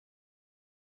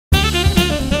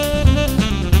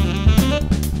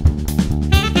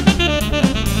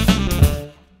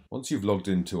Once you've logged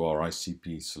into our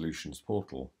ICP Solutions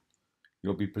Portal,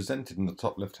 you'll be presented in the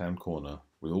top left-hand corner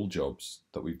with all jobs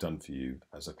that we've done for you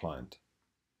as a client.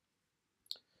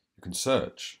 You can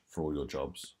search for all your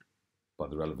jobs by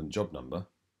the relevant job number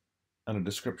and a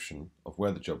description of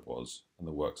where the job was and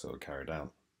the works that were carried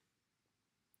out.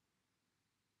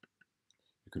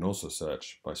 You can also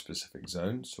search by specific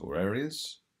zones or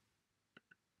areas,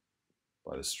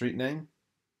 by the street name,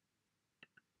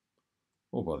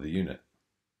 or by the unit.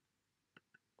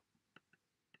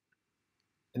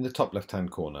 In the top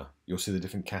left-hand corner, you'll see the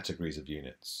different categories of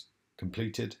units: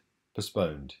 completed,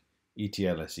 postponed,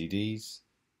 ETL SEDs,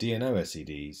 DNO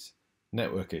SEDs,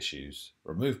 network issues,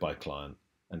 removed by client,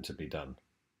 and to be done.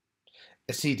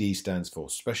 SED stands for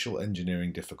Special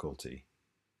Engineering Difficulty.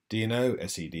 DNO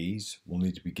SEDs will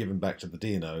need to be given back to the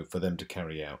DNO for them to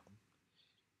carry out.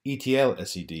 ETL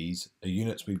SEDs are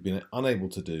units we've been unable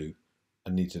to do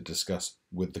and need to discuss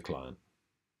with the client.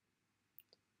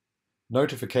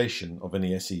 Notification of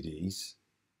any SEDs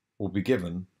will be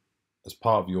given as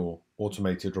part of your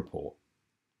automated report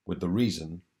with the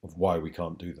reason of why we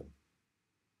can't do them.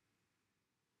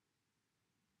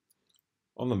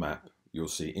 On the map, you'll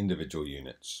see individual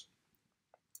units,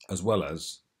 as well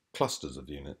as clusters of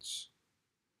units,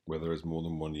 where there is more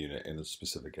than one unit in a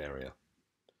specific area.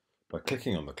 By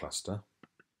clicking on the cluster,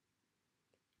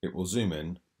 it will zoom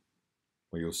in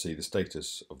where you'll see the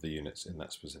status of the units in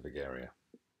that specific area.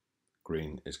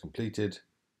 Green is completed,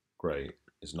 grey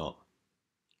is not.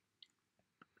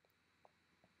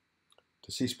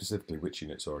 To see specifically which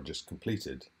units are just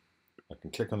completed, I can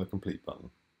click on the complete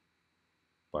button.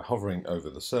 By hovering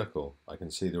over the circle, I can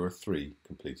see there are 3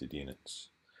 completed units.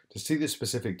 To see the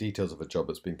specific details of a job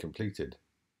that's been completed,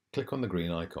 click on the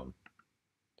green icon.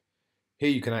 Here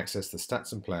you can access the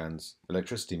stats and plans,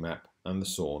 electricity map and the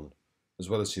SORN, as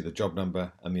well as see the job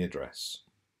number and the address.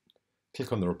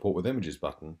 Click on the Report with Images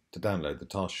button to download the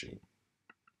task sheet.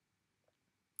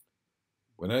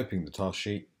 When opening the task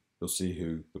sheet, you'll see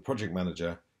who the project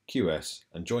manager, QS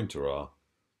and jointer are,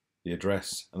 the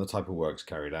address and the type of works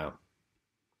carried out.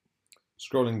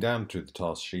 Scrolling down through the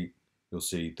task sheet, you'll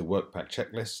see the work pack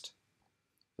checklist,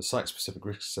 the site-specific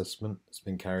risk assessment that's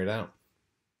been carried out,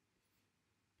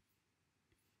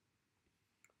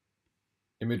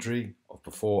 imagery of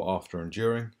before, after and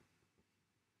during,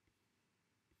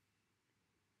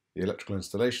 the electrical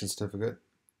installation certificate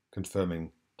confirming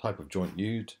type of joint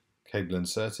used, cable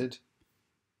inserted,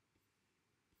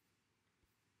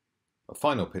 a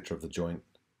final picture of the joint,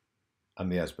 and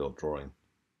the as-built drawing.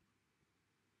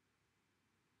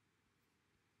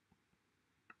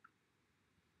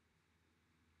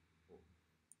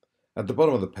 At the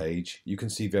bottom of the page, you can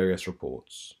see various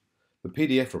reports. The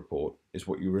PDF report is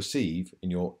what you receive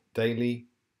in your daily,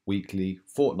 weekly,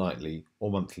 fortnightly,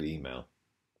 or monthly email.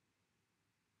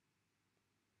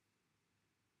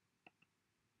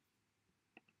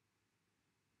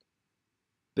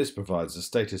 This provides the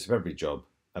status of every job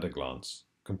at a glance: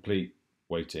 complete,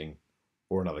 waiting,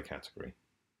 or another category.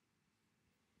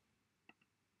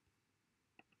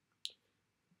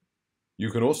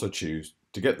 You can also choose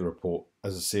to get the report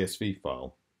as a CSV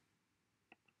file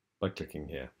by clicking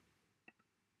here.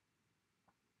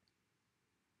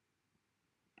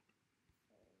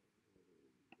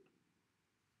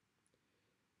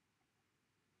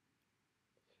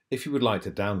 If you would like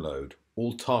to download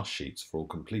all task sheets for all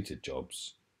completed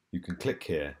jobs, you can click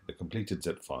here, the completed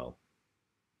zip file.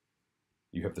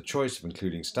 You have the choice of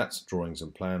including stats, drawings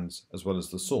and plans, as well as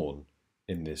the SORN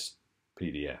in this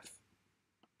PDF.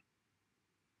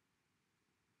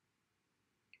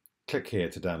 Click here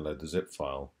to download the zip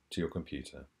file to your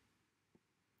computer.